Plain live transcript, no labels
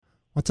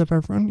What's up,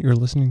 everyone? You're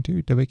listening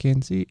to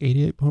WKNC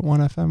 88.1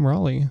 FM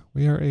Raleigh.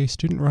 We are a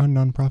student-run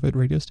nonprofit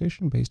radio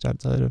station based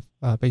out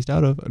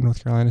of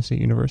North Carolina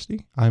State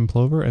University. I'm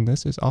Plover, and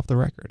this is Off the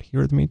Record. Here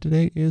with me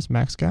today is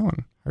Max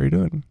Gowan. How are you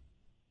doing?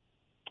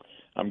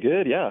 I'm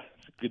good. Yeah,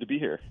 it's good to be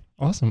here.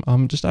 Awesome.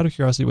 Just out of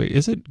curiosity, wait,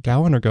 is it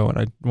Gowan or Gowan?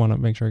 I want to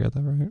make sure I get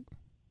that right.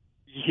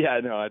 Yeah,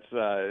 no,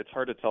 it's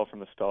hard to tell from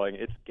the spelling.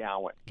 It's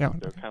Gowan.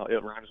 Gowan. So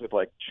it rhymes with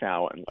like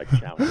chowing, like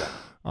chowing down.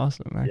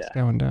 Awesome. Max Yeah.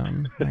 Gowan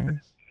down.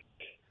 Nice.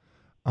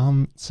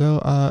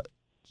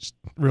 Just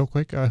real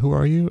quick, who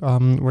are you?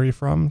 Where are you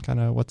from?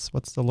 Kind of what's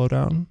the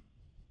lowdown?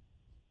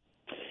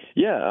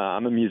 Yeah,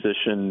 I'm a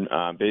musician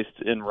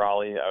based in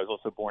Raleigh. I was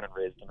also born and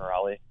raised in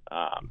Raleigh.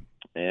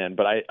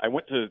 But I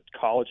went to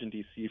college in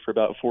D.C. for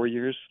about 4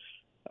 years.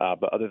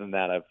 But other than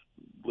that, I've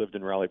lived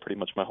in Raleigh pretty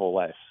much my whole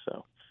life.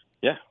 So,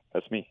 yeah,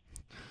 that's me.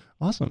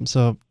 Awesome.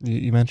 So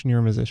you mentioned you're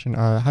a musician.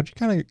 How'd you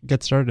kind of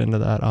get started into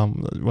that?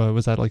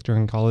 Was that like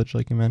during college,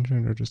 like you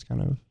mentioned, or just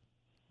kind of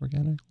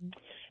organically?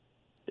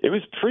 It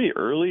was pretty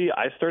early.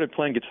 I started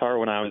playing guitar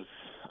when I was,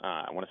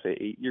 I want to say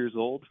 8 years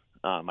old.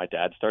 My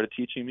dad started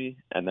teaching me,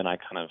 and then I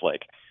kind of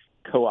like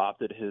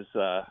co-opted his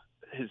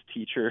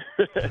teacher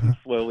and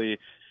slowly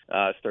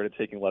started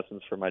taking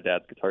lessons from my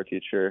dad's guitar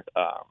teacher.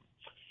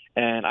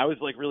 And I was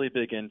like really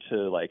big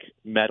into like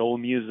metal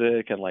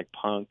music and like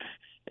punk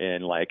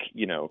and like,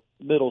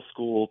 middle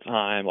school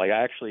time. Like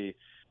I actually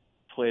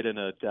played in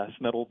a death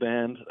metal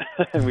band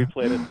and we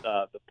played at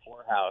the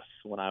Poorhouse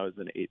when I was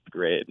in 8th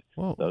grade.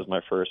 Whoa. That was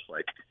my first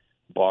like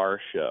bar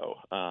show.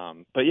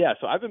 But yeah,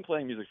 so I've been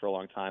playing music for a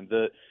long time.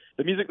 The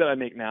music that I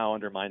make now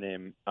under my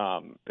name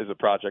is a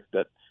project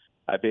that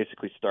I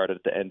basically started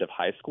at the end of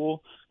high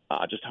school,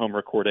 just home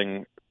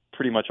recording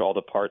pretty much all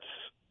the parts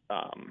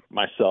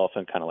myself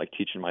and kind of like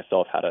teaching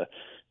myself how to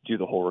do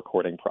the whole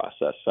recording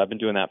process. So I've been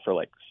doing that for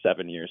like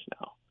 7 years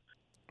now.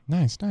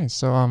 Nice.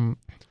 So,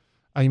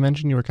 you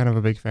mentioned you were kind of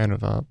a big fan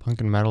of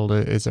punk and metal.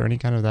 Is there any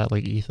kind of that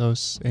like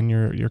ethos in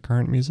your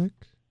current music?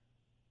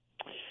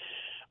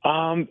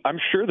 I'm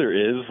sure there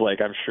is. Like,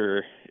 I'm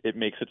sure it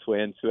makes its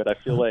way into it. I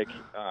feel like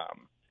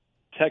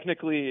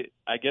technically,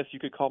 I guess you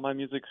could call my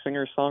music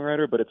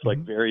singer-songwriter, but it's like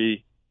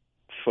very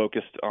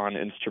focused on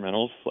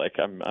instrumentals. Like,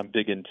 I'm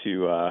big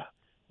into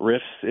riffs,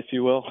 if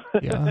you will,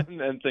 Yeah.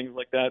 and things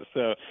like that.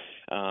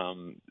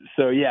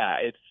 So yeah,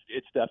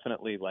 it's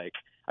definitely like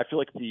I feel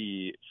like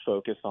the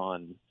focus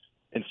on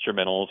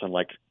instrumentals and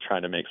like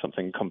trying to make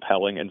something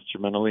compelling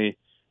instrumentally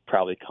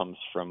probably comes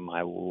from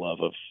my love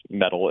of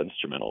metal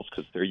instrumentals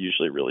because they're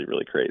usually really,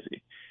 really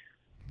crazy.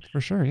 For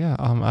sure. Yeah.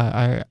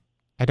 I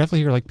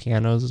definitely hear like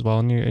pianos as well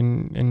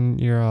in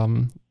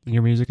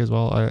your music as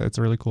well. It's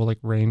a really cool like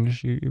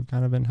range you've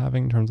kind of been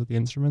having in terms of the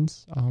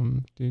instruments.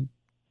 Dude.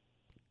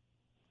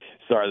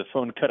 Sorry, the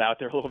phone cut out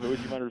there a little bit. Would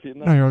you mind repeating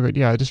that? No, you're all good.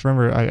 Yeah, I just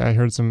remember I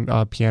heard some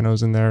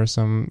pianos in there,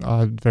 some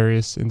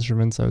various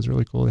instruments. That was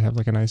really cool. They have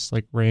like a nice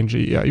like range.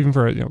 Yeah, even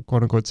for a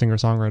quote unquote singer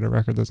songwriter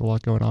record, there's a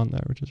lot going on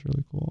there, which is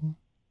really cool.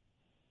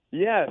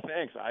 Yeah,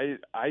 thanks.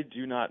 I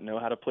do not know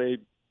how to play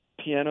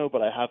piano,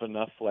 but I have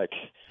enough like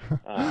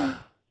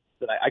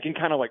that I can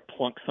kind of like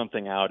plunk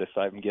something out if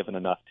I'm given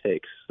enough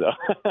takes. So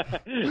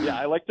yeah,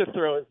 I like to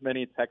throw as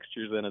many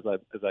textures in as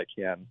I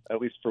can, at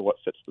least for what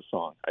fits the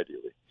song,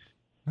 ideally.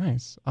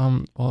 Nice.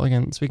 Well,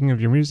 again, speaking of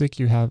your music,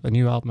 you have a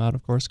new album out,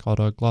 of course, called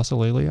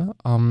Glossolalia.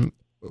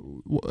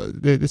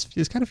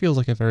 This kind of feels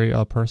like a very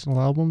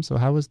personal album. So,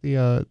 how was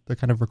the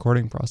kind of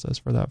recording process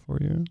for that for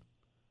you?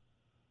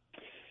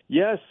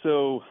 Yeah,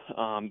 so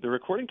the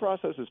recording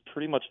process is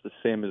pretty much the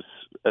same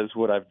as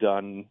what I've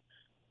done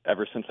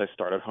ever since I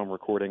started home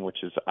recording,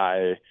 which is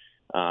I,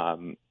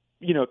 kind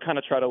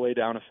of try to lay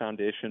down a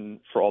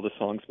foundation for all the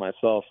songs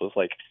myself with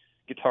like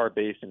guitar,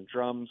 bass, and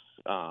drums.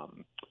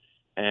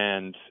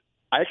 And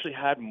I actually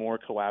had more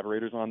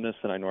collaborators on this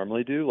than I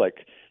normally do.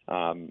 Like,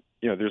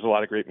 there's a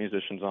lot of great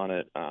musicians on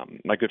it.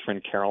 My good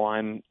friend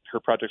Caroline, her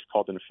project's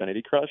called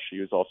Infinity Crush. She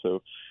was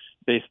also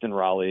based in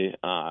Raleigh.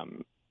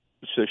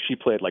 So she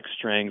played like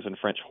strings and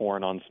French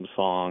horn on some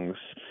songs.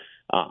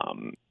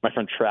 My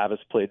friend Travis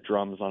played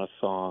drums on a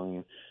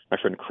song. My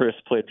friend Chris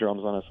played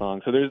drums on a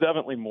song. So there's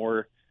definitely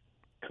more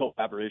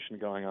collaboration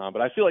going on.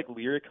 But I feel like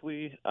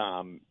lyrically,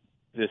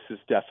 this is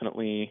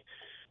definitely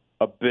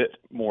a bit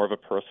more of a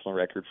personal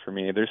record for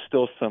me. There's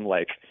still some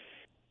like,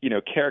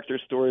 character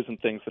stories and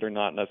things that are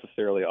not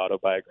necessarily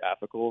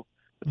autobiographical.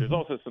 But there's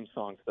also some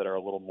songs that are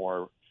a little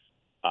more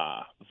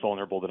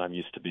vulnerable than I'm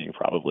used to being,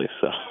 probably.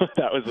 So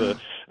that was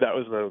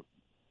a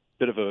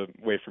bit of a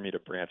way for me to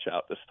branch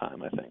out this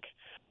time, I think.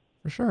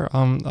 For sure.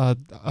 A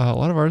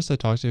lot of artists I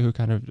talk to who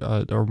kind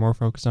of are more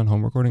focused on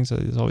home recordings,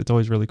 it's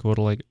always really cool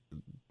to like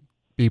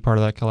be part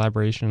of that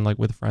collaboration, like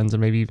with friends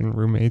and maybe even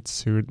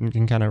roommates who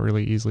can kind of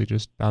really easily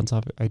just bounce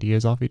off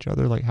ideas off each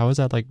other. Like, how is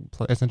that like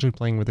essentially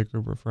playing with a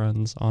group of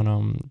friends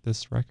on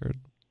this record?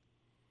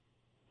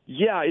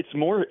 Yeah, it's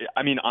more.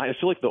 I mean, I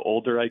feel like the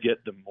older I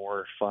get, the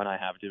more fun I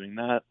have doing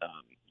that.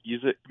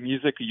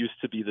 Music used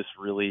to be this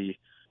really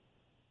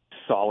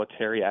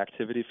solitary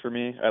activity for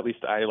me. At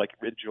least I like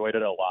enjoyed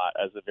it a lot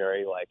as a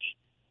very like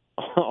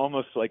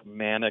almost like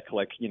manic,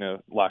 like,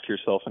 lock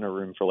yourself in a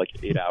room for like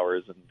 8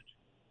 hours and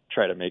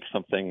try to make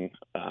something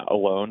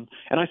alone.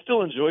 And I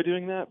still enjoy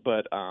doing that,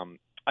 but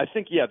I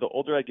think, yeah, the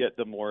older I get,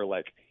 the more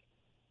like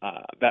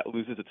that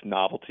loses its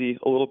novelty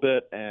a little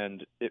bit,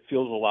 and it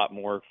feels a lot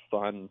more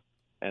fun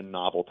and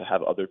novel to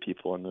have other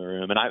people in the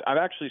room. And I've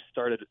actually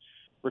started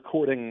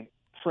recording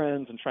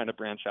friends and trying to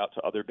branch out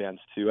to other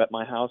bands too at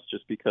my house,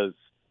 just because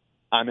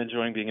I'm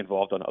enjoying being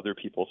involved on other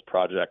people's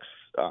projects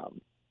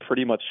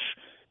pretty much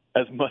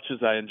as much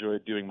as I enjoy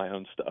doing my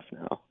own stuff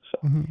now.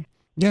 So. Mm-hmm.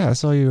 Yeah, I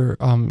saw you were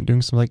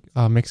doing some like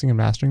mixing and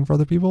mastering for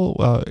other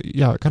people.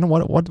 Yeah, kind of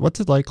what's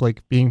it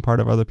like being part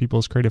of other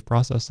people's creative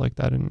process like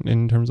that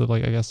in terms of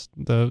like, I guess,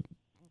 the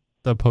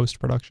post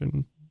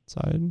production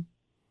side.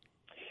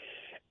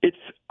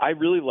 I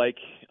really like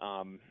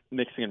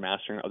mixing and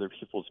mastering other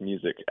people's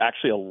music,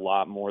 actually a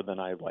lot more than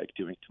I like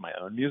doing to my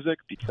own music,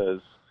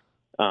 because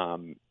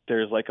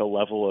there's like a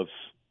level of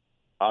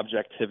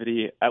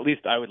objectivity, at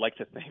least I would like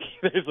to think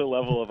there's a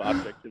level of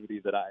objectivity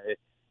that I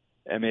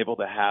am able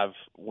to have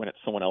when it's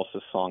someone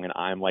else's song and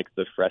I'm like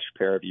the fresh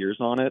pair of ears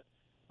on it,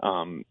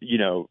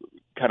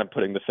 kind of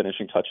putting the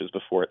finishing touches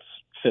before it's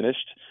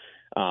finished.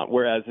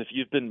 Whereas if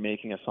you've been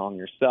making a song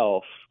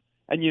yourself,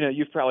 and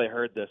you've probably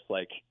heard this,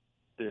 like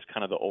there's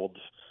kind of the old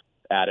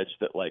adage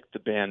that like the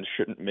band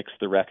shouldn't mix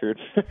the record,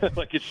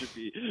 like it should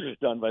be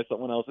done by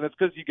someone else. And it's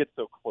because you get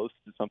so close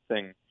to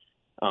something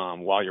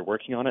while you're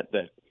working on it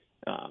that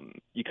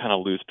you kind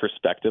of lose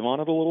perspective on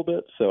it a little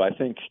bit. So I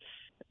think,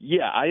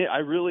 yeah, I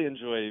really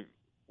enjoy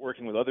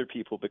working with other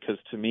people, because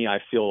to me, I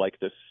feel like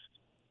this,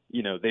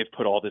 they've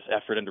put all this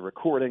effort into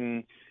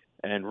recording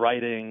and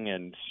writing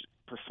and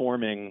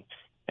performing,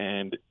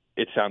 and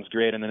it sounds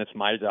great. And then it's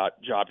my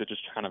job to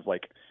just kind of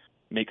like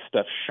make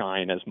stuff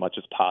shine as much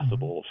as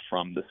possible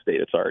from the state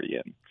it's already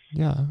in.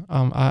 Yeah.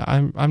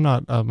 I'm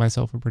not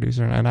myself a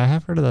producer, and I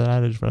have heard of that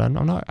adage, but I'm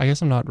not, I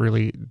guess I'm not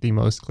really the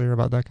most clear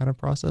about that kind of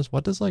process.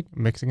 What does like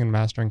mixing and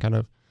mastering kind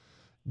of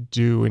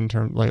do in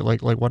terms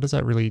like what does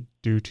that really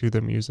do to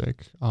the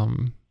music?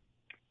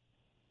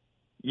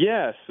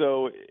 Yeah,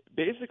 so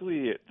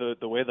basically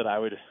the way that I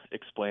would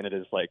explain it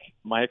is like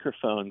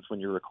microphones,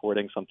 when you're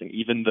recording something,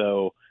 even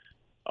though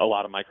a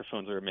lot of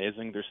microphones are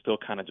amazing, they're still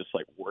kind of just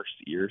like worse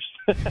ears.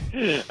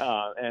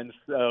 And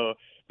so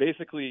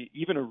basically,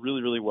 even a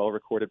really, really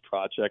well-recorded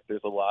project,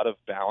 there's a lot of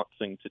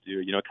balancing to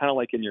do, kind of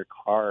like in your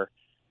car,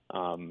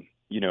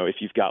 if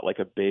you've got like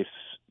a bass,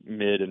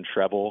 mid, and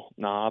treble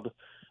knob,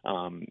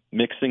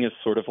 mixing is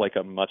sort of like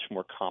a much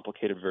more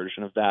complicated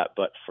version of that,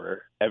 but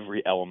for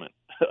every element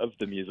of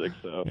the music.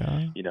 So,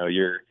 Yeah.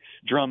 Your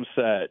drum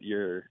set,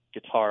 your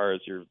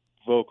guitars, your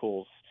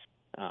vocals,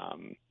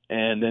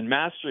 and then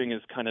mastering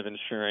is kind of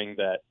ensuring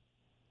that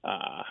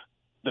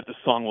that the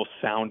song will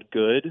sound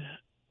good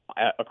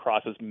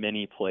across as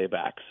many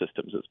playback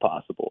systems as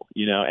possible,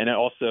 and it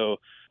also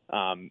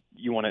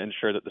you want to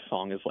ensure that the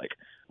song is like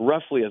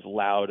roughly as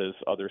loud as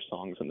other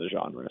songs in the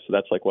genre. So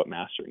that's like what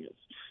mastering is.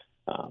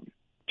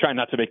 Trying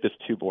not to make this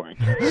too boring.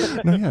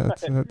 No, yeah,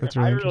 that's really I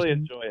interesting. really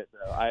enjoy it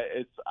though.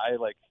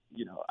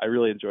 I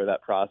really enjoy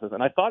that process,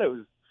 and I thought it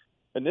was.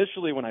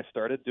 Initially, when I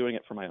started doing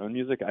it for my own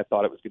music, I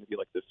thought it was going to be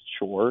like this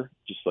chore,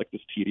 just like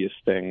this tedious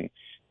thing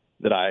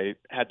that I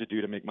had to do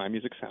to make my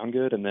music sound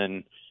good. And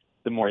then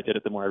the more I did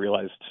it, the more I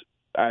realized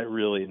I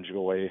really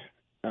enjoy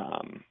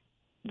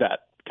that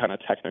kind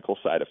of technical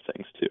side of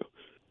things too.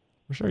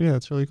 For sure, yeah,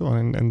 it's really cool.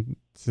 And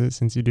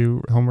since you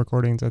do home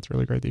recordings, that's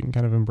really great that you can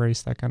kind of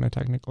embrace that kind of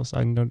technical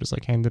side and don't just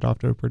like hand it off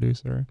to a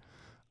producer.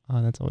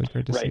 That's always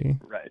great to see.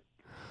 Right.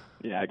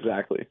 Yeah,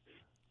 exactly.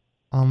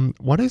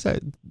 What is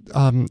that?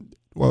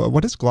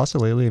 What does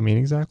glossolalia mean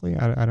exactly?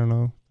 I don't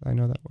know. I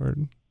know that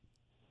word.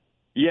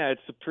 Yeah,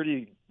 it's a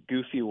pretty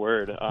goofy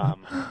word.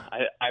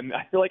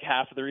 I feel like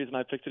half of the reason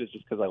I picked it is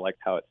just because I liked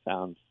how it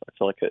sounds. I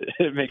feel like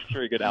it makes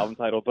for a good album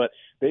title. But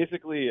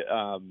basically,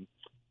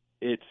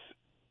 it's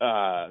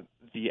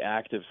the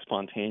act of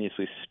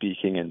spontaneously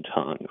speaking in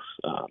tongues.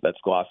 That's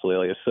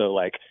glossolalia. So,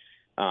 like,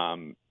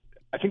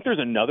 I think there's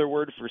another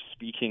word for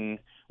speaking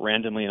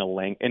randomly in a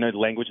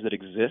language that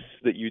exists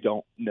that you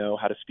don't know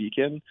how to speak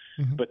in.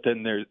 Mm-hmm. But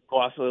then there's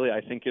glossolalia, I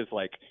think, is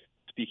like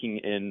speaking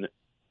in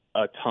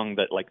a tongue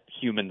that like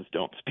humans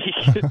don't speak,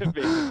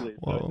 basically.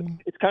 So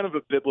it's kind of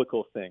a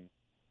biblical thing.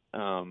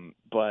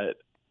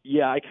 But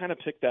yeah, I kind of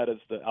picked that as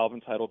the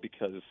album title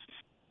because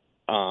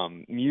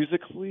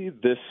musically,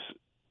 this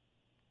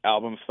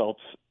album felt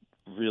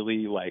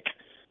really like,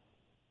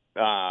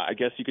 I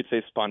guess you could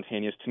say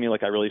spontaneous to me.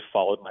 Like I really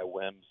followed my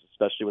whims,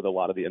 especially with a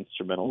lot of the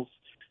instrumentals.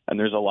 And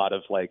there's a lot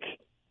of like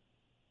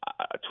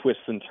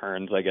twists and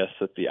turns, I guess,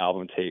 that the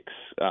album takes.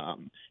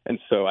 And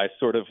so I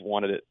sort of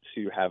wanted it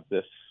to have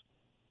this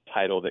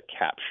title that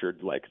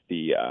captured like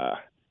the,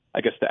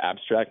 I guess the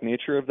abstract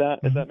nature of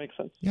that, if that makes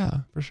sense. Yeah,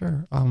 for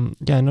sure.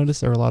 Yeah, I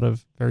noticed there were a lot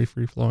of very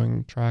free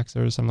flowing tracks.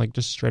 There was some like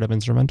just straight up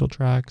instrumental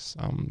tracks,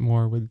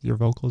 more with your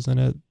vocals in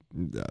it.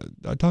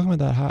 Talking about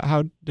that,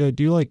 how do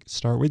you like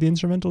start with the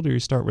instrumental? Do you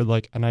start with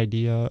like an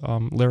idea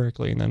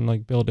lyrically and then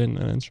like build in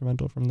an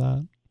instrumental from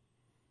that?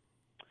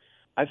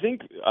 I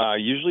think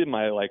usually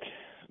my like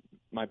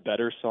my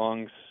better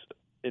songs,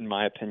 in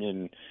my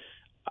opinion,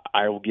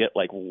 I will get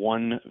like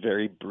one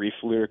very brief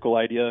lyrical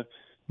idea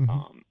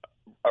um,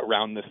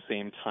 around the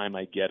same time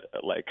I get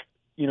like,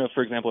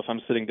 for example, if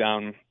I'm sitting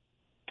down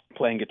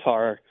playing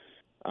guitar,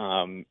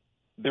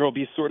 there will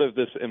be sort of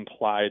this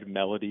implied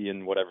melody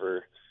in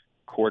whatever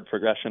chord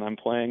progression I'm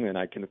playing, and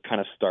I can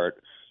kind of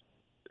start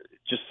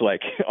just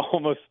like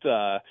almost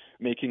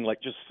making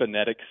like just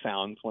phonetic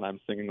sounds when I'm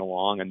singing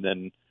along, and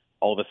then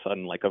all of a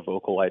sudden like a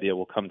vocal idea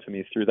will come to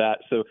me through that.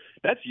 So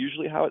that's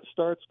usually how it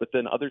starts. But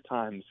then other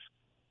times,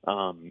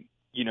 I'll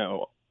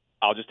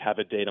just have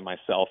a day to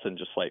myself and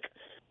just like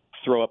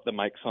throw up the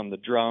mics on the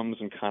drums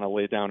and kind of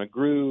lay down a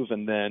groove,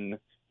 and then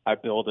I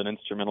build an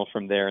instrumental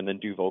from there and then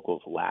do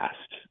vocals last.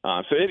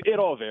 So it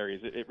all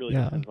varies. It really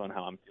depends on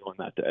how I'm feeling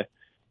that day.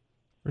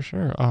 For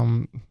sure.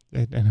 And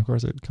of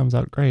course it comes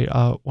out great.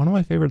 One of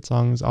my favorite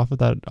songs off of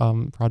that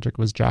project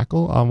was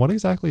Jackal. What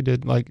exactly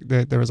did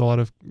there was a lot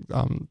of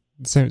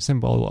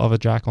symbol of a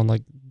jackal, and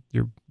like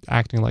you're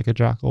acting like a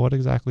jackal. What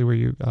exactly were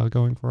you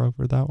going for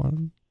over that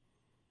one?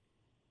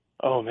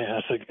 Oh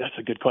man, that's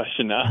a good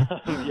question.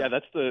 Yeah,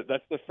 that's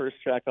the first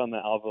track on the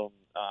album,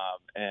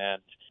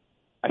 and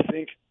I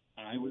think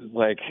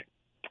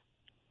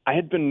I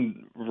had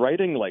been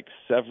writing like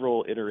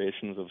several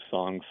iterations of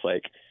songs,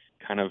 like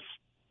kind of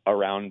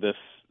around this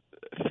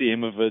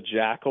theme of a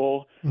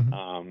jackal,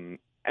 and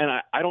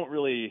I don't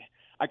really.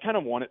 I kind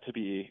of want it to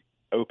be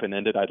open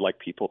ended. I'd like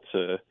people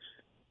to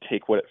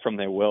take from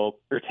it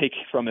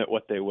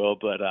what they will,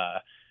 but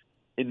I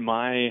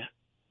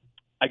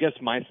guess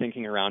my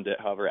thinking around it,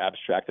 however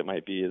abstract it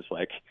might be, is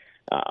like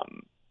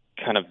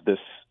kind of this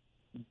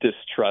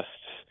distrust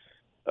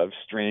of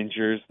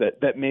strangers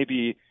that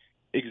maybe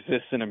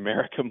exists in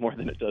America more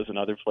than it does in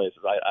other places.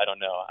 I don't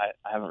know. I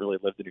haven't really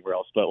lived anywhere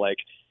else, but like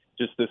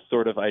just this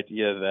sort of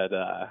idea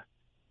that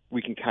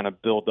we can kind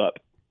of build up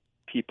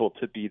people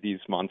to be these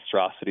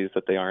monstrosities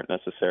that they aren't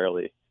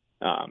necessarily.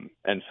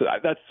 And so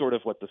that's sort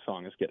of what the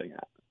song is getting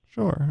at.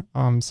 Sure.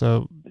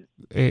 So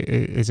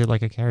is it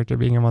like a character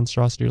being a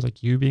monstrosity, or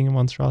like you being a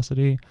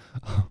monstrosity?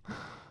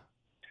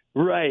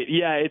 Right.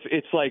 Yeah.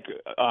 It's like,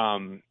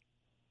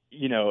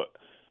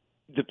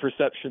 the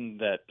perception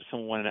that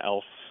someone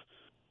else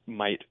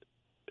might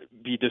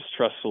be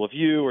distrustful of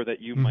you, or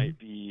that you might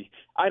be,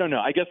 I don't know,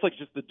 I guess like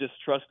just the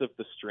distrust of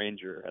the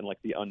stranger and like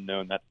the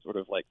unknown. That's sort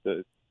of like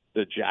the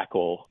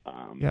jackal.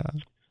 Yeah.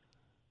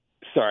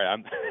 Sorry,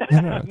 I'm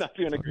not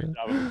doing a great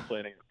job of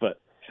explaining it, but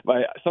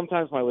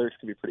sometimes my lyrics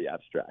can be pretty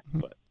abstract.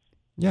 But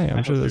yeah,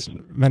 I'm sure there's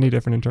many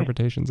different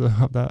interpretations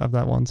of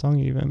that one song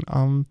even.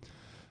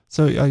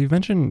 So you've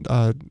mentioned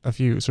a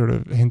few sort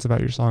of hints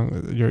about your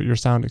song, your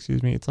sound,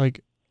 excuse me. It's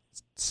like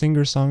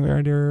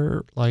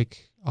singer-songwriter,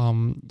 like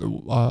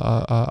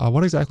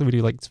what exactly would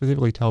you like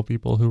specifically tell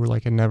people who were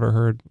like had never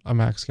heard a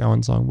Max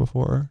Gowan song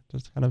before,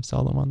 just to kind of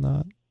sell them on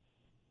that?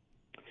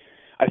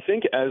 I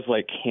think as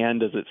like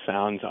canned as it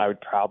sounds, I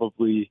would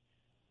probably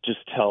just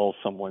tell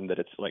someone that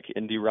it's like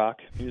indie rock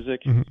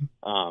music.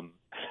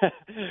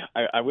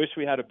 I wish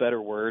we had a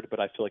better word, but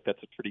I feel like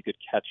that's a pretty good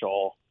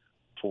catch-all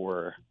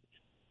for,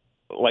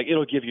 like,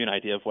 it'll give you an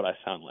idea of what I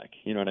sound like.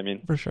 You know what I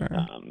mean? For sure.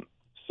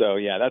 So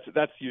yeah,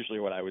 that's usually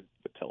what I would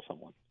tell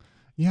someone.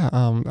 Yeah,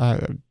 I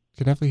can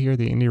definitely hear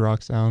the indie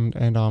rock sound,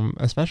 and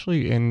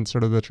especially in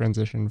sort of the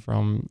transition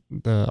from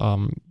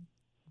the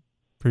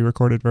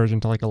pre-recorded version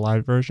to like a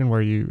live version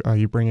where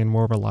you bring in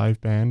more of a live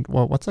band.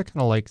 Well, what's that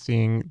kind of like,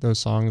 seeing those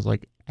songs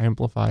like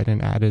amplified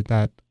and added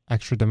that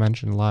extra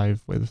dimension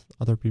live with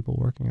other people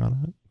working on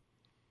it?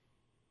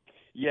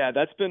 Yeah,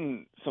 that's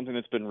been something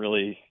that's been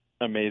really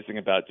amazing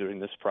about doing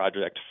this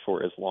project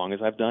for as long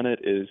as I've done it,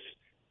 is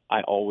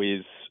I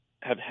always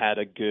have had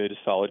a good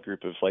solid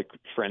group of like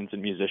friends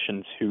and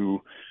musicians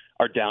who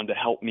are down to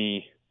help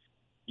me,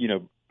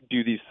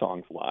 do these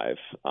songs live.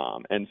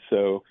 And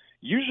so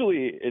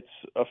usually it's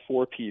a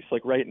 4-piece.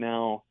 Like right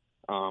now,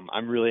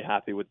 I'm really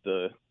happy with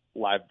the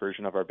live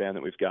version of our band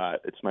that we've got.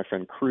 It's my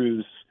friend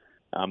Cruz,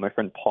 my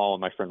friend Paul,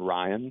 and my friend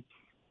Ryan.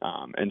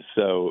 And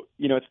so,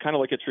 it's kind of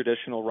like a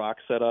traditional rock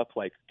setup,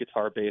 like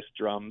guitar, bass,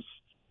 drums.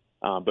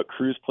 But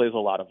Cruz plays a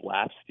lot of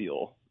lap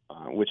steel,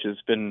 which has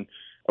been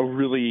a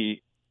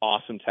really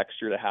awesome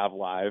texture to have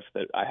live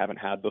that I haven't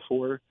had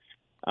before.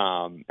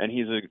 And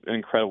he's an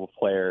incredible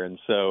player. And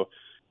so,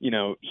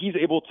 he's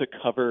able to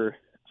cover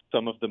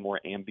some of the more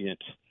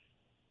ambient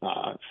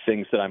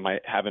things that I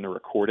might have in a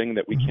recording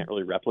that we can't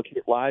really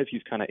replicate live.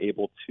 He's kind of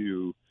able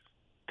to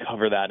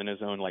cover that in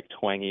his own like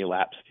twangy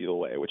lap steel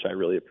way, which I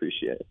really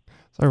appreciate.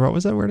 Sorry, what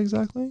was that word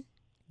exactly?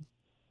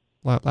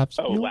 Lap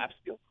steel? Oh, lap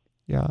steel.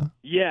 Yeah.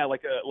 Yeah,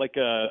 like a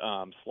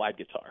slide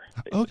guitar.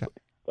 Basically. Okay.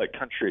 Like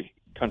country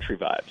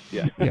vibes.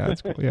 Yeah. Yeah,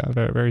 that's cool. Yeah,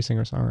 very, very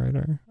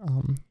singer-songwriter.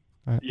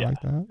 I like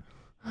that.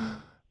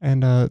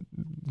 And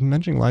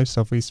mentioning live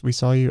stuff, we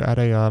saw you at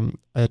a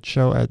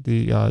show at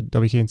the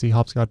WKNC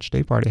Hopscotch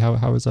Day Party.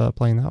 How was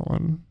playing that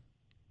one?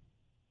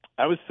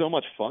 That was so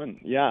much fun.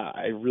 Yeah,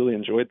 I really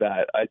enjoyed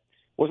that. I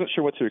wasn't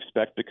sure what to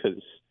expect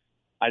because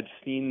I'd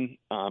seen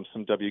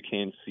some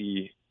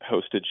WKNC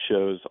hosted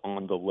shows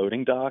on the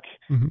loading dock,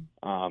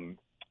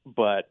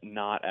 but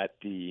not at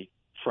the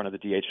front of the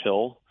D.H.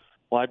 Hill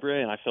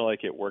Library, and I feel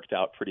like it worked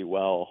out pretty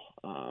well.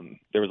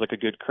 There was like a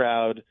good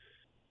crowd.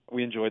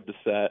 We enjoyed the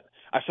set.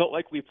 I felt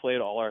like we played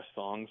all our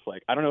songs.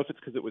 Like, I don't know if it's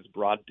because it was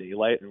broad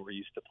daylight and we're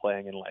used to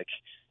playing in like,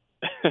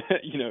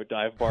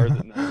 dive bars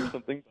at night or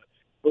something.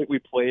 But we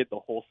played the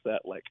whole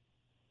set like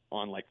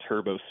on like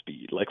turbo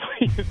speed. Like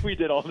we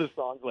did all the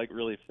songs like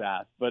really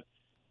fast. But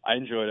I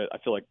enjoyed it. I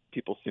feel like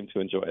people seem to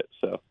enjoy it.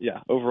 So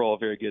yeah, overall, a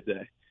very good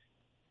day.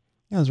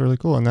 Yeah, it was really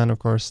cool. And then, of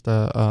course,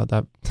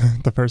 that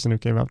the person who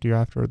came up to you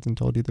afterwards and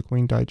told you the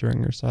Queen died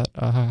during your set.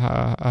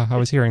 How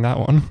was hearing that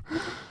one?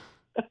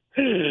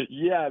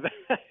 Yeah.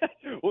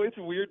 Well, it's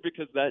weird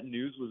because that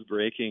news was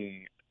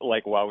breaking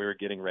like while we were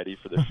getting ready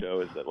for the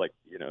show. Is that like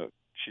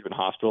she'd been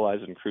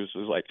hospitalized, and Cruz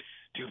was like,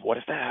 "Dude, what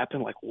if that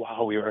happened like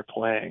while we were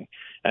playing?"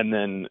 And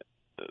then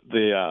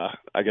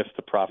I guess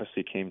the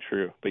prophecy came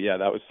true. But yeah,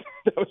 that was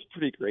that was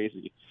pretty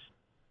crazy.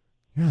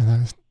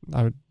 Yeah,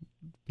 I would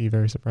be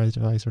very surprised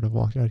if I sort of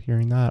walked out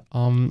hearing that.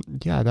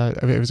 Yeah,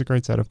 it was a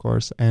great set, of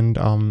course, and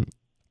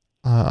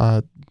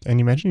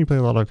you mentioned you play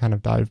a lot of kind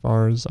of dive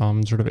bars,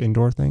 sort of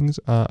indoor things.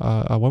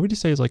 What would you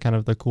say is like kind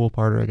of the cool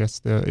part, or I guess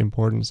the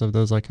importance of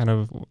those like kind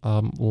of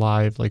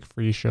live like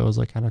free shows,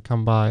 like kind of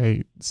come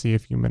by, see a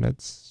few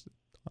minutes?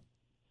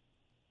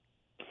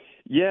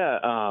 Yeah,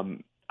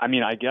 I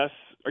mean, I guess,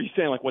 are you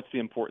saying like what's the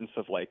importance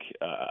of like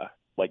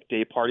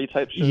day party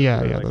type shows Yeah,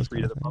 that are yeah, like those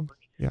free kind to of the things. public?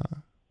 Yeah,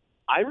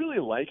 I really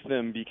like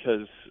them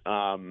because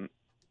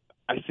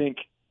I think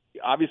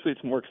obviously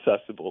it's more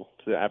accessible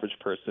to the average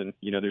person.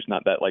 There's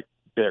not that like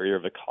barrier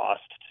of a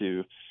cost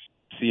to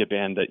see a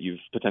band that you've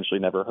potentially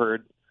never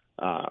heard.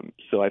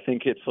 So I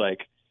think it's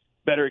like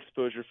better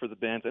exposure for the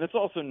bands, and it's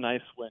also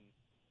nice when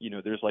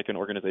there's like an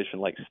organization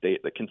like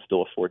State that can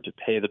still afford to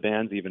pay the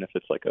bands, even if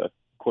it's like a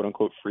quote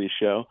unquote free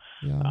show.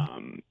 yeah.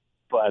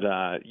 But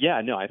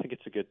yeah, no, I think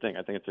it's a good thing.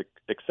 I think it's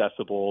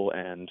accessible,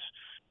 and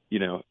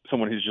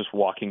someone who's just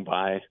walking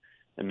by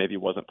and maybe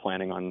wasn't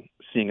planning on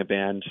seeing a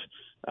band,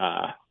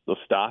 they'll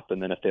stop,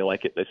 and then if they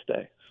like it, they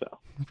stay. So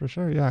For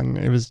sure, yeah, and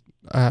it was,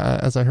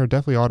 as I heard,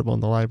 definitely audible in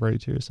the library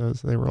too, so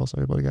they were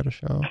also able to get a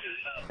show.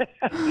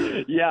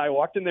 Yeah, I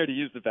walked in there to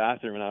use the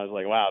bathroom, and I was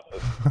like, wow,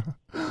 this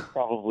is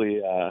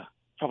probably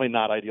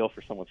not ideal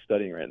for someone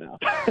studying right now.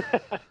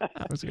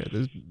 That was good.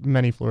 There's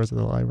many floors of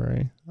the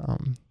library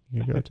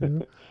you go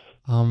to.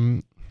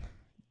 Um,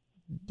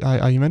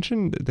 you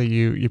mentioned that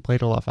you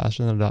played a lot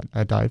faster than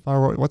a dive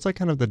bar. What's like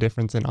kind of the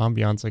difference in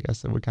ambiance, I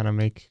guess, that would kind of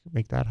make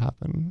that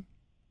happen?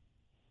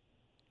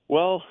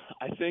 Well,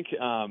 I think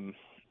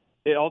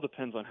it all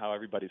depends on how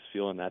everybody's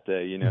feeling that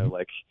day.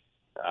 Like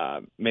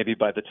maybe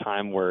by the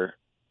time we're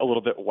a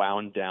little bit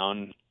wound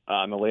down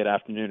in the late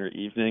afternoon or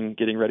evening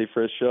getting ready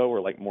for a show,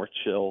 we're like more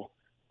chill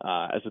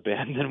as a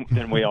band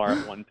than we are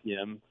at 1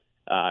 p.m.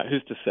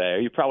 Who's to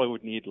say? You probably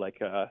would need like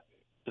to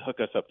hook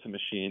us up to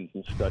machines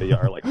and study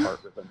our like heart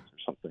rhythms or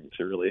something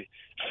to really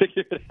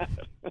figure it out.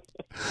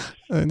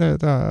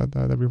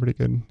 That'd be pretty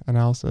good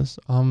analysis.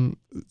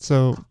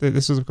 So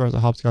this was of course a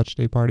Hopscotch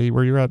day party.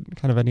 Were you at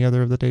kind of any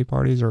other of the day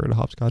parties, or at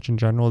Hopscotch in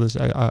general? This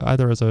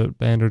either as a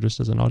band or just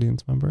as an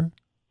audience member?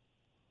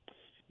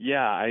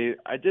 Yeah, I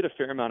did a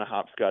fair amount of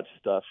Hopscotch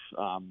stuff.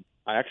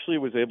 I actually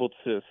was able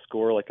to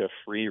score like a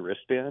free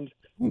wristband.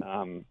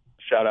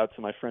 Shout out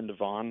to my friend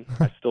Devon.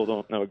 I still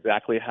don't know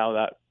exactly how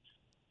that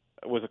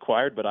was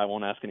acquired, but I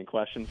won't ask any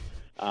questions.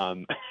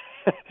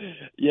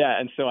 Yeah,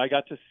 and so I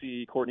got to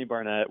see Courtney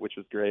Barnett, which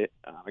was great.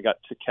 I got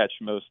to catch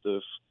most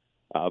of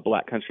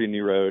Black Country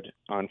New Road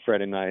on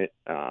Friday night,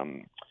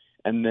 and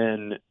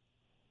then,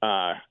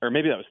 or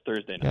maybe that was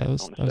Thursday night. Yeah, that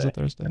was a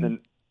Thursday. And then,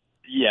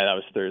 yeah, that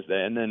was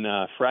Thursday, and then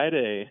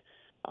Friday,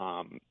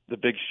 the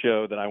big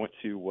show that I went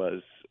to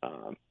was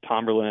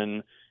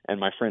Tomberlin and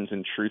my friends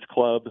in Truth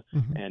Club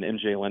and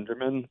MJ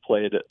Lenderman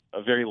played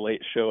a very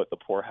late show at the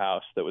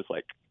Poorhouse that was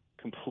like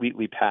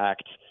completely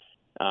packed.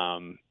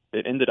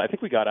 It ended, I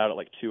think we got out at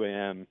like 2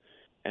 a.m.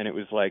 and it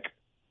was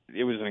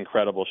an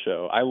incredible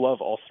show. I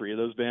love all three of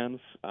those bands,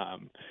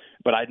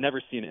 but I'd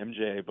never seen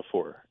MJ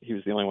before. He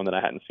was the only one that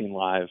I hadn't seen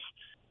live,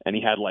 and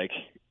he had like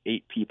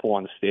 8 people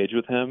on the stage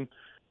with him,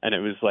 and it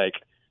was like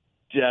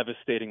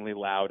devastatingly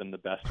loud in the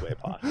best way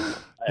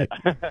possible.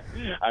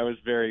 I was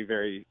very,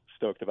 very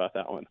stoked about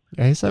that one.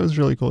 Yeah, his set was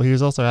really cool. He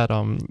was also at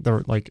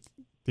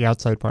the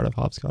outside part of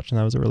Hopscotch, and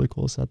that was a really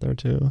cool set there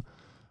too.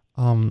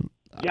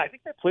 Yeah, I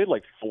think they played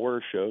like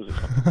 4 shows or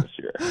something this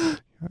year.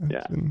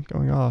 It's been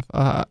going off.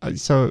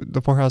 So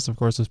the Poorhouse, of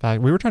course, was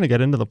packed. We were trying to get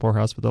into the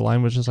Poorhouse, but the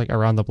line was just like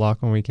around the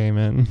block when we came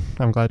in.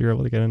 I'm glad you were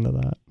able to get into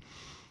that.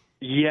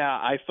 Yeah,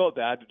 I felt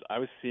bad. I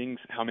was seeing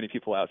how many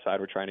people outside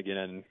were trying to get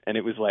in, and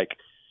it was like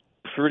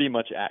pretty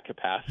much at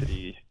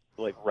capacity,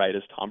 like right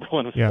as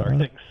Tomberlin was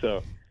starting.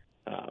 So,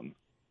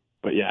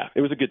 but yeah,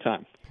 it was a good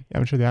time. Yeah,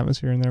 I'm sure the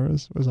atmosphere in there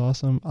was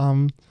awesome.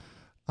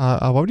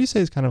 What would you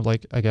say is kind of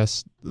like, I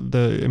guess,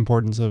 the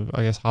importance of,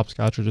 I guess,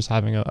 Hopscotch or just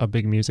having a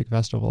big music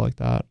festival like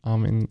that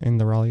in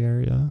the Raleigh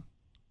area?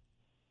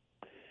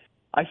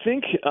 I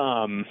think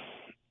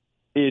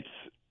it's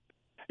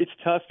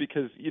tough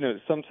because,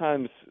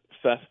 sometimes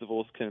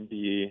festivals can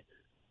be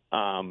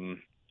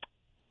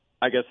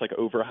I guess like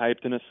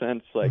overhyped in a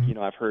sense. Like, Mhm.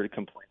 I've heard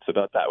complaints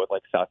about that with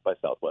like South by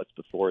Southwest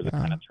before that Yeah.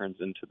 kind of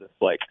turns into this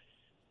like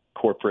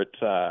corporate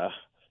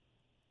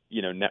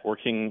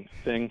networking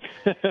thing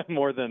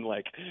more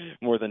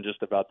than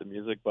just about the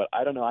music. But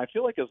I don't know. I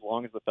feel like as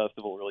long as the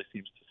festival really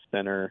seems to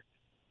center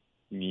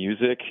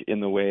music in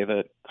the way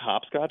that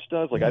Hopscotch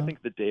does, like I Yeah.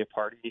 think the day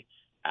party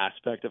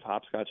aspect of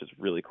Hopscotch is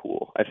really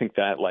cool. I think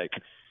that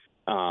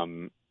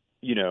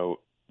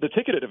the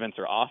ticketed events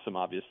are awesome,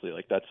 obviously.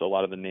 Like that's a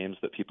lot of the names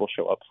that people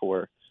show up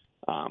for.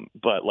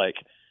 But like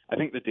I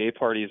think the day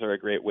parties are a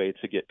great way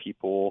to get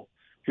people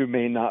who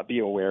may not be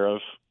aware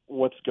of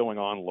what's going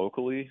on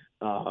locally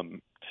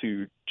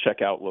to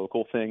check out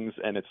local things,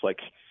 and it's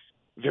like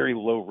very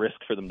low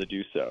risk for them to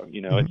do so. It's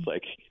Mhm.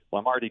 like, well,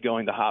 I'm already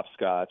going to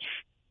Hopscotch,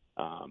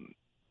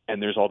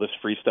 and there's all this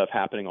free stuff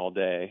happening all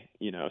day,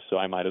 so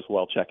I might as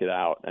well check it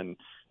out. And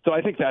so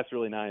I think that's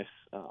really nice,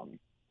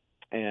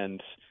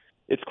 and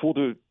it's cool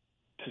to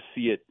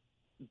see it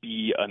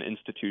be an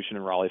institution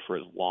in Raleigh for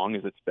as long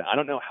as it's been. I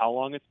don't know how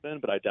long it's been,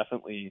 but I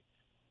definitely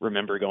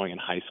remember going in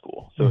high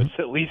school. So Mhm. it's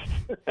at least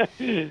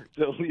it's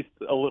at least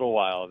a little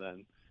while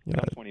then. Yeah.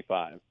 I'm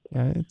 25.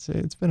 Yeah.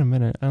 It's been a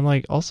minute, and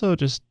like also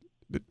just.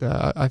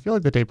 I feel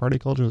like the day party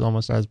culture is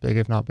almost as big,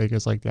 if not big,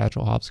 as like the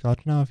actual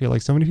hopscotch now. I feel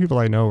like so many people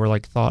I know were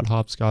like thought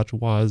hopscotch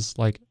was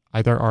like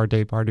either our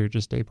day party or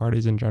just day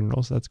parties in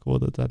general. So that's cool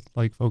that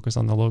like focus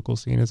on the local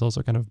scene is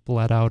also kind of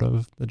bled out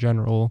of the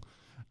general,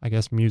 I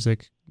guess,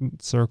 music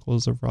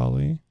circles of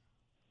Raleigh.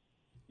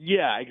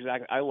 Yeah,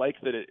 exactly. I like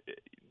that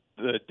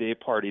the day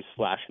party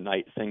 /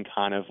 night thing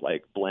kind of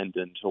like blend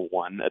into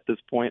one at this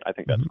point. I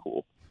think that's Mhm.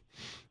 cool.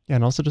 Yeah,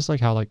 and also just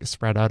like how like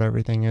spread out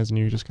everything is, and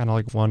you just kind of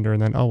like wonder,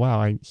 and then oh wow,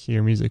 I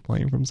hear music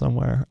playing from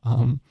somewhere.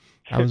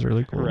 That was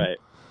really cool. Right.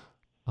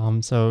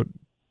 So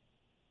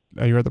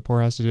are you at the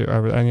poorhouse? Did you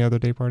are there any other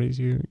day parties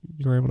you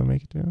were able to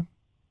make it to?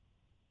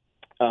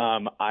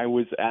 I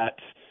was at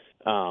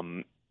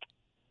um,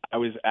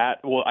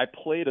 well, I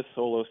played a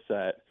solo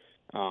set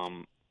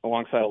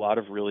alongside a lot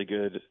of really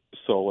good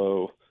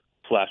solo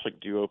 / like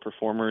duo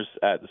performers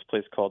at this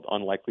place called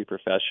Unlikely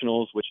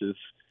Professionals, which is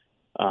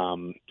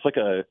it's like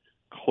a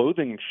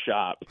clothing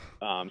shop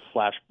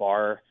 /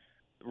 bar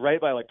right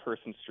by like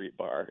Person Street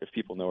Bar, if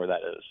people know where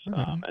that is.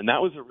 Okay. And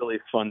that was a really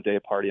fun day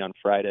party on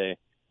Friday.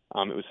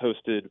 It was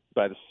hosted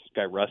by this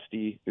guy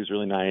Rusty, who's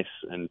really nice,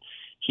 and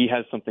he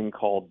has something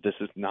called "This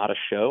Is Not a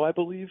Show," I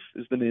believe,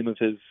 is the name of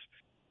his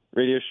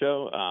radio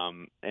show.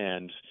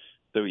 And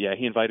so yeah,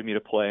 he invited me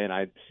to play, and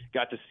I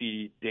got to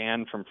see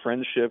Dan from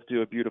Friendship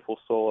do a beautiful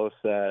solo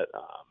set.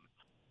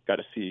 Got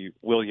to see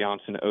Will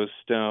Janssen O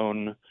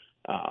Stone.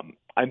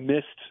 I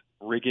missed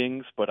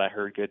Riggings, but I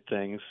heard good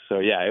things. So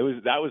yeah,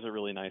 that was a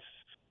really nice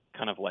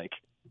kind of like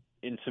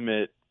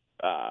intimate,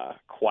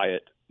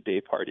 quiet day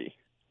party.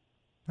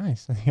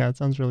 Nice. Yeah, it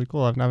sounds really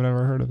cool. I've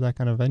never heard of that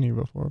kind of venue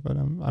before, but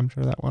I'm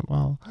sure that went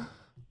well.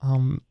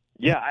 Um,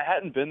 Yeah, I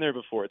hadn't been there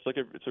before. It's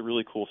a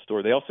really cool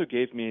store. They also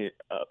gave me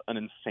an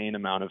insane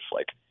amount of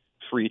like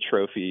free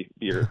trophy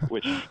beer,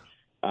 which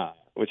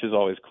is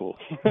always cool.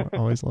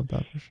 always love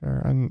that for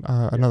sure. And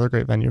another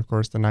great venue, of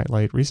course, the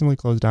Nightlight recently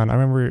closed down. I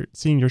remember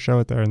seeing your show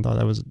out there and thought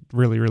that was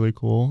really really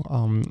cool.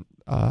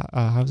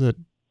 How's it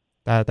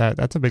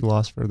that's a big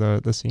loss for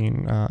the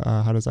scene.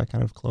 How does that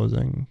kind of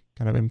closing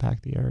kind of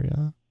impact the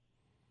area?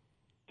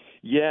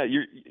 Yeah,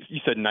 you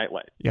said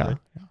Nightlight, Yeah. right?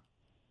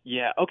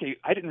 Yeah. Okay.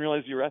 I didn't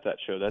realize you were at that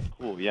show. That's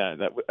cool. Yeah.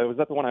 Was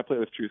that the one I played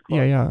with Truth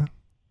Yeah. Club?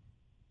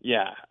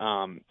 Yeah.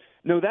 Yeah.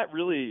 No, that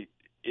really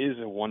is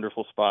a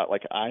wonderful spot.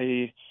 Like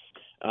I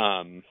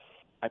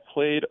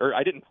played, or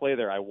I didn't play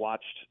there. I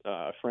watched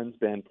a friend's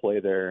band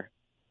play there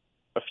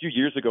a few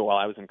years ago while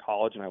I was in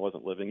college and I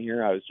wasn't living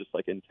here. I was just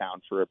like in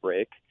town for a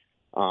break.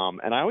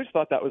 And I always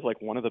thought that was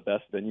like one of the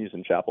best venues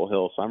in Chapel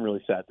Hill. So I'm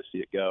really sad to see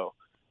it go.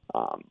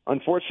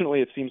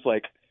 Unfortunately, it seems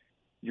like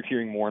you're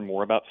hearing more and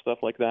more about stuff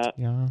like that.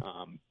 Yeah.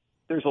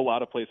 There's a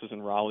lot of places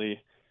in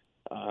Raleigh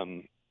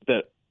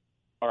that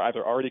are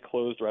either already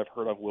closed or I've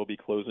heard of will be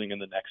closing in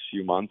the next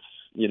few months,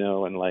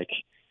 and like,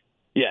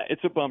 yeah,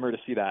 it's a bummer to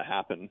see that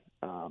happen.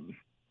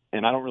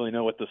 And I don't really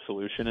know what the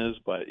solution is,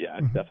 but yeah,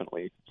 it's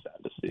definitely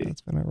sad to see. Yeah,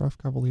 it's been a rough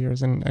couple of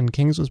years, and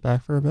Kings was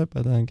back for a bit,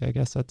 but then I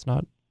guess that's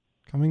not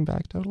coming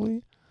back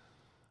totally.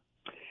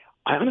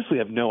 I honestly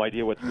have no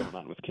idea what's going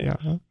on with Kings.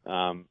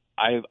 Yeah.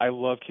 I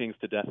love Kings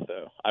to death,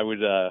 though. I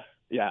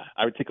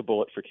would take a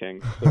bullet for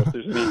Kings. So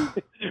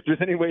if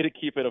there's any way to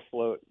keep it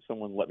afloat,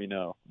 someone let me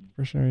know.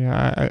 For sure,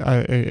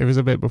 yeah. It was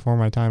a bit before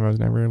my time. I was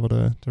never able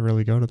to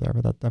really go to there,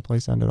 but that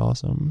place sounded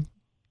awesome.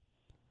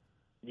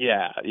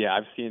 Yeah,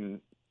 I've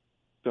seen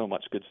so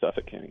much good stuff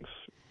at Kings.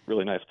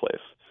 Really nice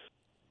place.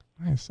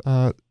 Nice.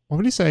 What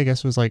would you say, I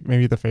guess, was like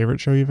maybe the favorite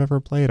show you've ever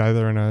played,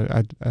 either in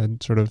a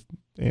sort of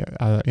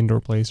indoor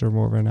place or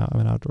more of an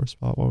outdoor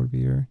spot? What would be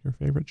your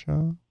favorite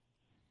show?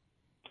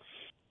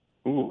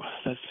 Ooh,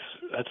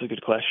 that's a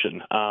good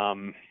question.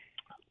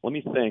 Let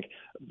me think.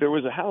 There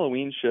was a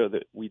Halloween show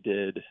that we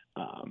did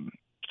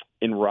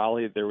in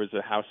Raleigh. There was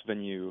a house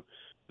venue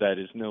that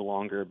is no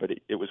longer, but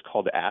it was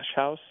called Ash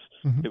House.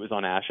 Mm-hmm. It was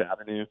on Ash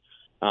Avenue.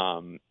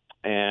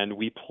 And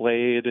we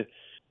played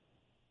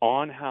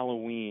on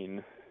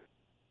Halloween.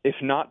 If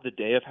not the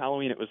day of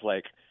Halloween, it was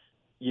like,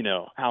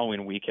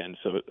 Halloween weekend,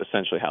 so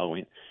essentially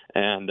Halloween.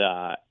 And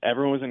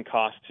everyone was in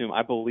costume.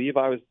 I believe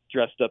I was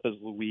dressed up as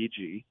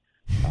Luigi,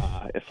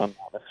 if I'm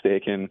not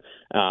mistaken.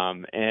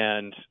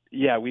 And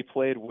yeah, we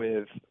played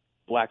with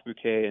Black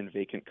Bouquet and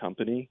Vacant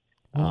Company.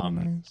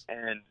 Nice.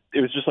 And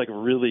it was just like a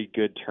really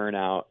good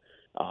turnout.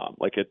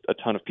 Like a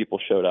ton of people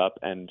showed up,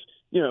 and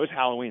it was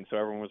Halloween, so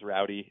everyone was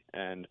rowdy.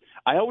 And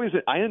I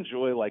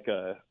enjoy like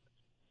a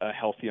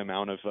healthy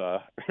amount of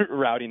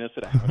rowdiness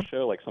at a house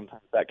show. Like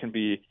sometimes that can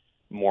be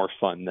more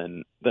fun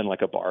than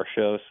like a bar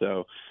show.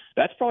 So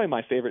that's probably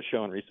my favorite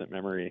show in recent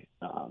memory,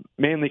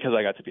 mainly because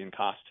I got to be in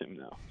costume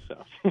though.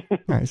 So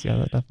Nice. Yeah,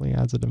 that definitely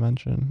adds a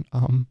dimension.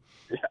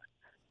 yeah.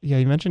 Yeah,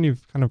 you mentioned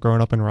you've kind of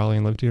grown up in Raleigh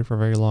and lived here for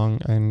very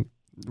long, and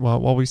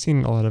while we've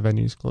seen a lot of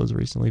venues close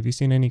recently, have you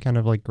seen any kind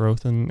of like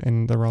growth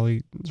in the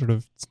Raleigh sort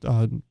of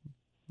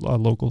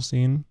local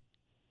scene?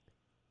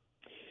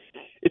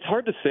 It's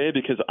hard to say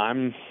because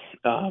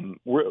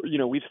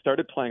we've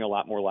started playing a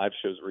lot more live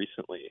shows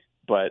recently,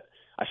 but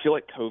I feel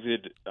like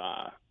COVID,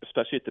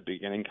 especially at the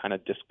beginning, kind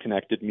of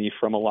disconnected me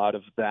from a lot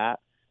of that.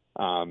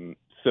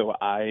 So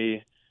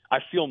I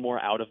feel more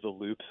out of the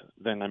loop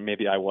than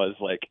maybe I was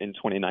like in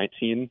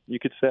 2019, you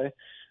could say.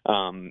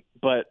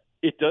 But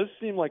it does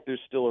seem like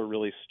there's still a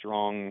really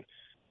strong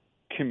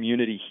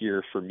community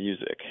here for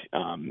music.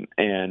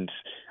 And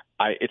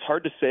it's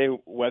hard to say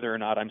whether or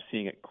not I'm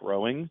seeing it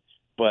growing,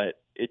 but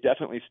it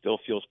definitely still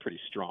feels pretty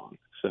strong.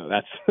 So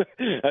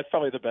that's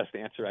probably the best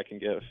answer I can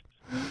give.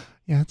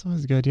 Yeah, it's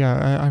always good.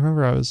 Yeah, I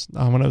remember I was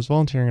when I was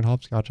volunteering at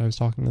Hopscotch, I was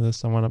talking to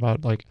someone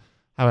about like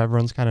how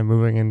everyone's kind of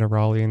moving into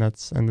Raleigh, and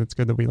it's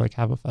good that we like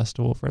have a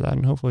festival for that,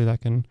 and hopefully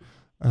that can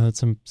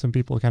some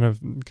people kind of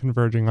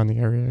converging on the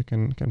area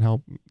can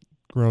help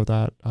grow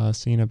that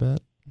scene a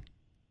bit.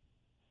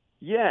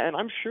 Yeah, and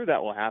I'm sure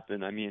that will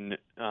happen. I mean,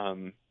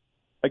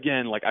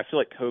 again, like I feel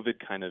like COVID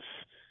kind of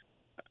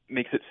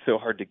makes it so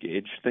hard to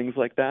gauge things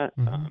like that,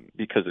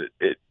 because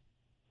it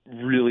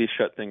really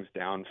shut things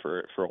down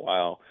for a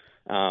while.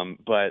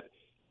 But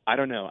I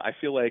don't know. I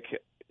feel like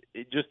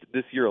just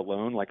this year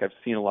alone, like I've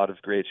seen a lot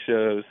of great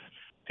shows.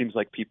 Seems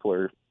like people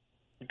are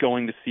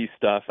going to see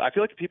stuff. I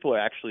feel like people are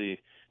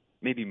actually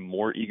maybe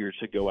more eager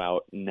to go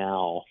out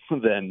now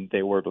than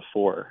they were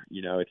before.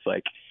 It's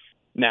like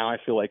now I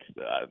feel like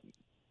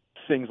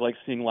things like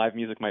seeing live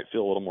music might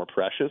feel a little more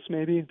precious.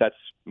 Maybe that's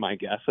my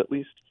guess, at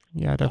least.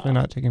 Yeah, definitely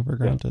not taken for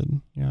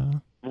granted. Yeah.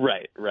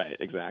 Right,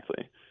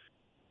 exactly.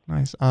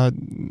 Nice.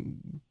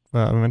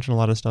 Well, we mentioned a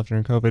lot of stuff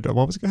during COVID.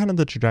 What was kind of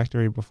the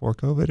trajectory before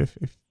COVID, if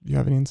you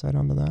have any insight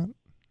onto that?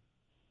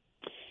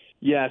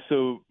 Yeah,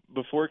 so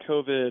before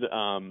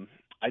COVID,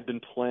 I'd been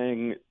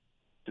playing.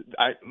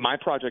 My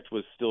project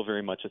was still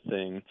very much a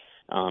thing,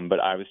 but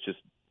I was just,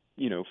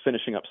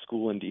 finishing up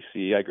school in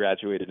DC. I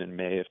graduated in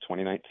May of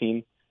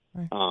 2019.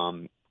 Right.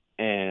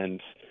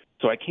 And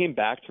so I came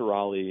back to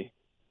Raleigh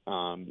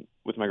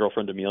with my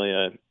girlfriend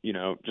Amelia,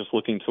 just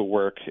looking to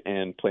work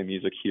and play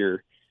music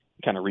here,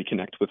 kind of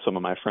reconnect with some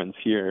of my friends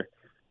here.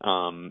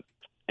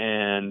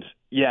 And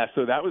yeah,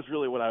 so that was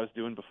really what I was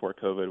doing before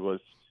COVID was,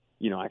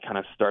 I kind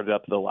of started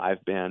up the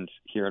live band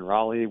here in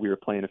Raleigh. We were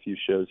playing a few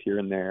shows here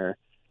and there.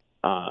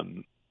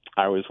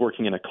 I was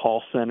working in a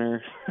call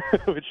center,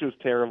 which was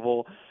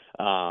terrible.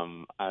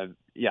 I'm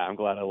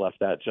glad I left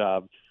that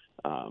job.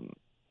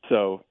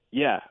 So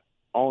yeah,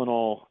 all in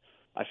all,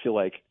 I feel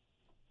like,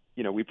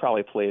 we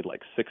probably played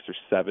like 6 or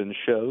 7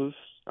 shows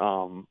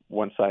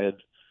once I had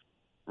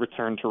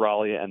returned to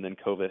Raleigh, and then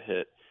COVID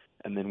hit,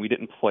 and then we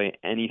didn't play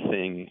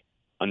anything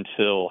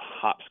until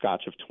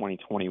Hopscotch of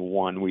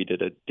 2021. We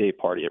did a day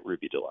party at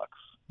Ruby Deluxe.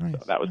 Nice.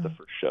 So that was the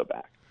first show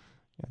back.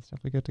 Yeah, it's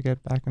definitely good to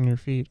get back on your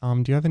feet.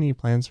 Do you have any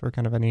plans for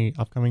kind of any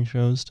upcoming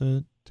shows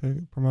to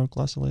promote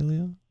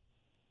Glossolalia?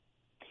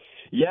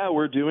 Yeah,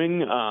 we're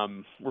playing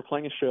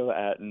a show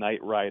at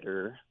Night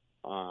Rider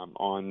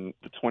on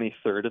the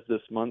 23rd of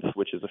this month,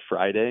 which is a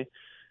Friday.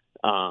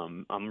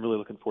 I'm really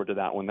looking forward to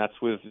that one. That's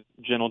with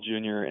Gentle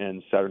Jr.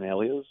 and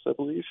Saturnalias, I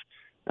believe.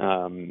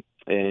 And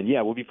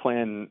yeah, we'll be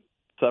playing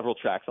several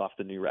tracks off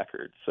the new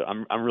record. So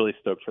I'm really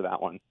stoked for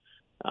that one.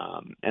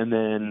 And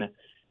then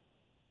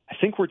I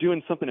think we're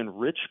doing something in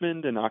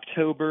Richmond in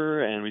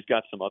October, and we've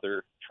got some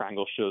other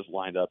Triangle shows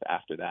lined up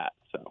after that.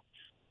 So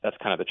that's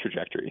kind of the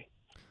trajectory.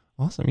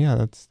 Awesome.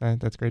 Yeah,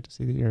 that's great to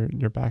see that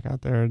you're back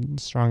out there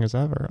strong as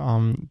ever.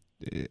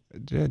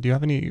 Do you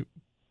have any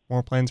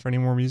more plans for any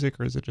more music,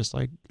 or is it just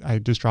like I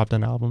just dropped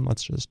an album,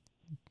 let's just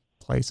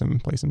play some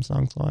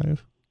songs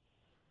live?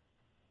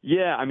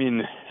 Yeah, I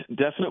mean,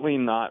 definitely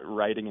not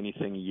writing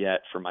anything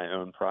yet for my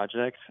own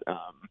project.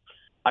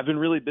 I've been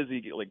really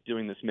busy like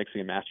doing this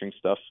mixing and mastering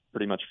stuff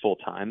pretty much full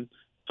time,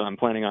 so I'm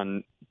planning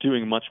on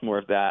doing much more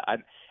of that.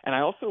 And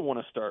I also want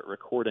to start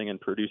recording and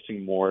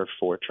producing more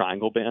for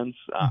Triangle bands.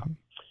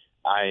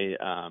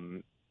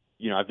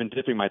 I've been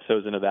dipping my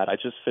toes into that. I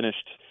just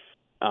finished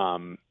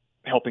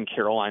helping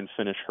Caroline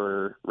finish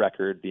her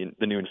record,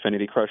 the new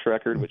Infinity Crush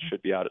record, which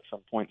should be out at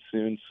some point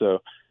soon. So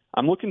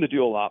I'm looking to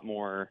do a lot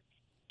more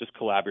just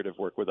collaborative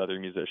work with other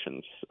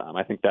musicians.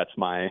 I think that's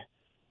my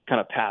kind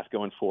of path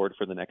going forward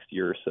for the next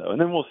year or so. And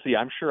then we'll see.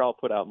 I'm sure I'll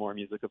put out more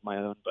music of my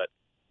own, but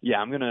yeah,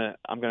 I'm gonna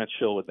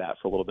chill with that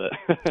for a little bit.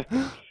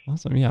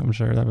 Awesome. Yeah, I'm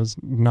sure that was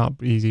not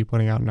easy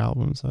putting out an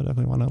album, so I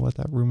definitely want to let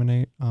that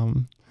ruminate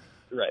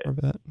Right. for a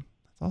bit.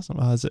 That's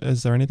awesome.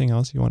 Is there anything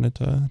else you wanted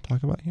to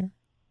talk about here?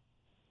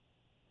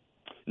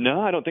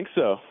 No, I don't think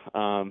so.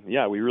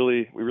 Yeah, we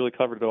really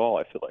covered it all,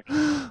 I feel like.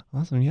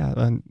 Awesome. Yeah.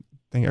 And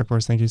of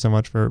course, thank you so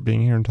much for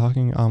being here and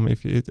talking.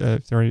 If you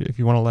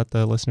want to let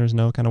the listeners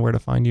know kind of where to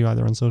find you,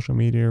 either on social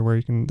media or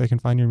where they can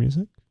find your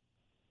music.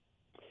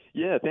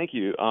 Yeah, thank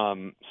you.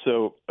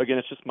 So again,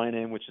 it's just my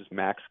name, which is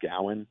Max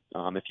Gowan.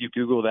 If you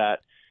Google that,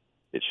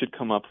 it should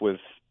come up with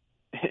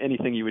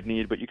anything you would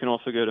need, but you can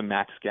also go to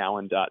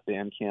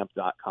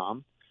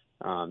maxgowan.bandcamp.com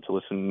to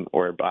listen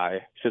or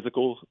buy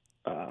physicals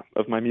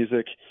of my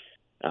music.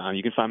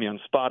 You can find me on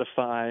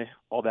Spotify,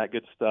 all that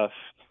good stuff.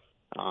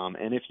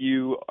 And if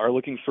you are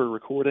looking for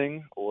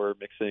recording or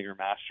mixing or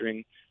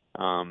mastering,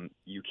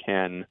 you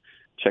can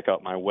check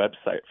out my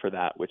website for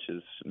that, which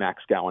is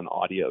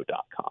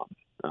maxgowanaudio.com.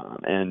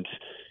 And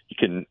you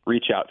can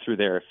reach out through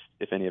there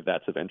if any of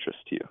that's of interest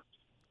to you.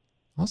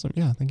 Awesome.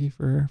 Yeah. Thank you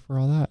for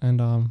all that. And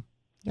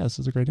yeah, this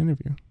was a great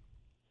interview.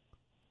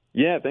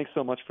 Yeah, thanks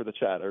so much for the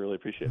chat. I really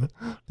appreciate it.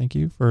 Thank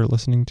you for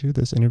listening to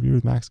this interview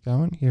with Max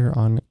Gowan here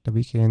on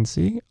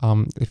WKNC.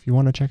 If you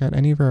want to check out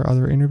any of our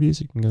other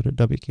interviews, you can go to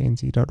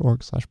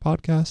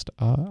wknc.org/podcast.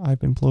 I've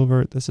been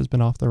Plover. This has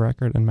been Off the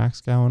Record, and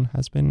Max Gowan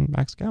has been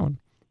Max Gowan.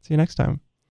 See you next time.